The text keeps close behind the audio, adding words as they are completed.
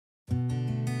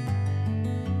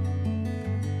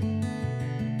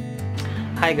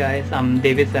Hi guys, I'm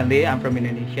David Stanley. I'm from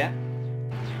Indonesia,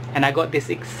 and I got this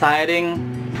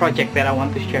exciting project that I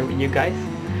want to share with you guys.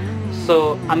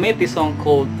 So I made this song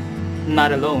called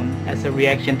Not Alone as a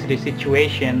reaction to the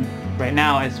situation right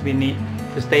now, as we need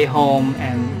to stay home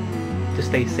and to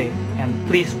stay safe. And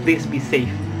please be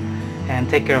safe and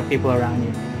take care of people around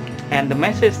you. And the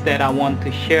message that I want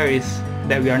to share is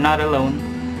that we are not alone,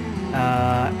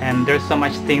 and there's so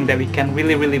much thing that we can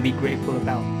really be grateful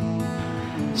about.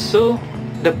 So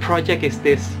the project is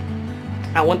this: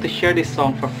 I want to share this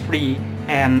song for free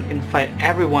and invite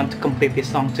everyone to complete this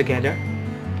song together.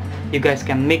 You guys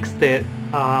can mix it,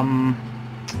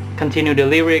 continue the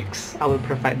lyrics, I will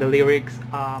provide the lyrics,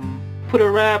 put a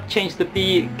rap, change the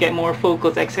beat, get more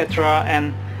vocals, etc.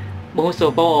 And most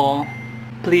of all,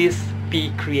 please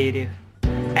be creative.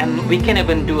 And we can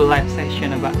even do a live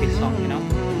session about this song, you know.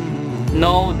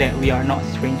 Know that we are not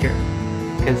strangers,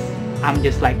 because I'm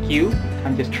just like you.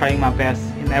 I'm just trying my best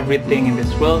in everything in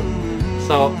this world.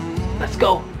 So let's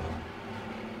go.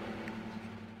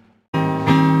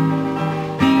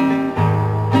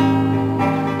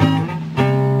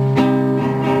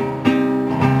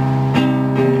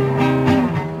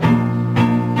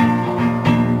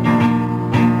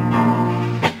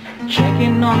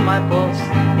 Checking on my pulse,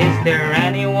 is there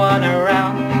anyone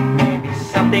around? Maybe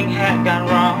something had gone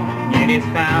wrong, it is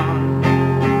found.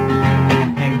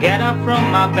 And get up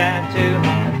from my bed to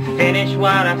finish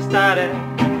what I've started.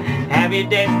 Every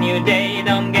day's new day,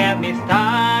 don't get me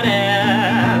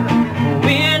started.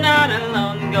 We're not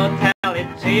alone, go tell it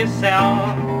to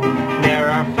yourself. There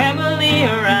are family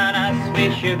around us,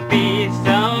 we should be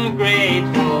so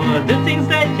grateful. Do things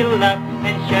that you love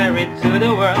and share it to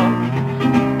the world.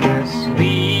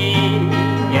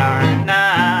 We are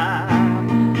not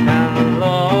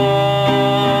alone.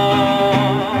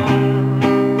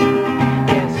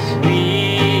 Yes,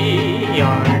 we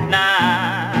are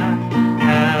not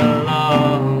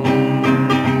alone.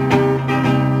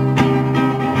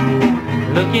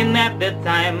 Looking at the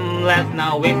time, let's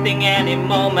not wasting any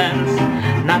moments.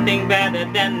 Nothing better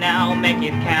than now, make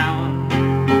it count.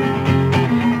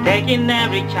 Taking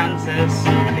every chances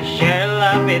to share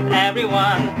love with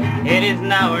everyone. It is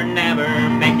now or never,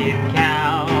 make it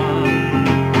count.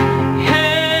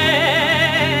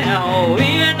 Hey, oh,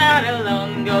 we are not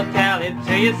alone, go tell it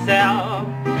to yourself.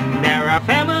 There are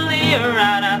family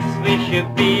around us, we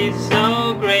should be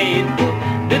so grateful.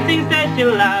 Do things that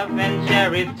you love and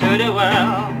share it to the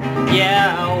world.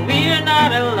 Yeah, we are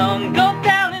not alone, go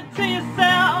tell it to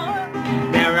yourself.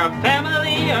 There are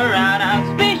family around us,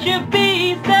 we should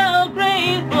be so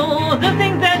grateful. Do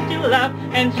things that you love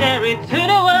and share it to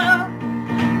the world.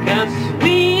 'Cause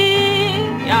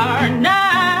we are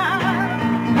not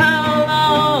alone.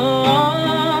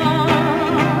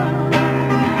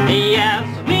 Yes,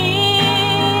 we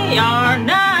are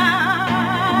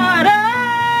not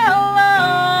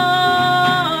alone.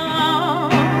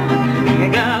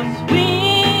 'Cause we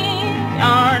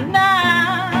are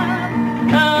not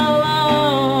alone.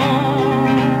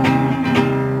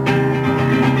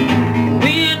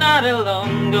 We're not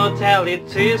alone, go tell it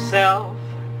to yourself.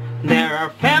 There are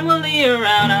family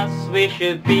around us, we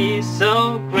should be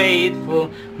so grateful.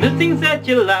 The things that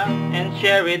you love and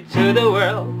share it to the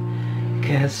world.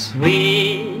 'Cause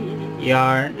we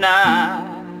are not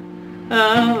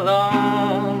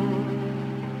alone.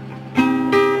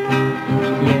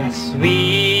 Yes,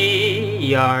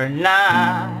 we are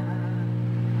not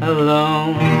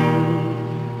alone.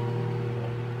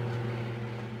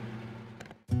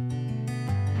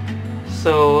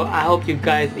 So I hope you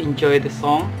guys enjoy the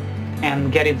song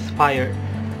and get inspired.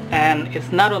 And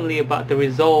it's not only about the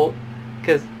result,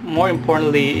 because more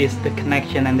importantly is the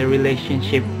connection and the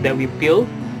relationship that we build,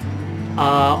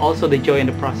 also the joy in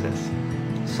the process.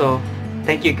 So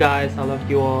thank you guys, I love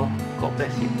you all, God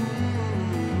bless you.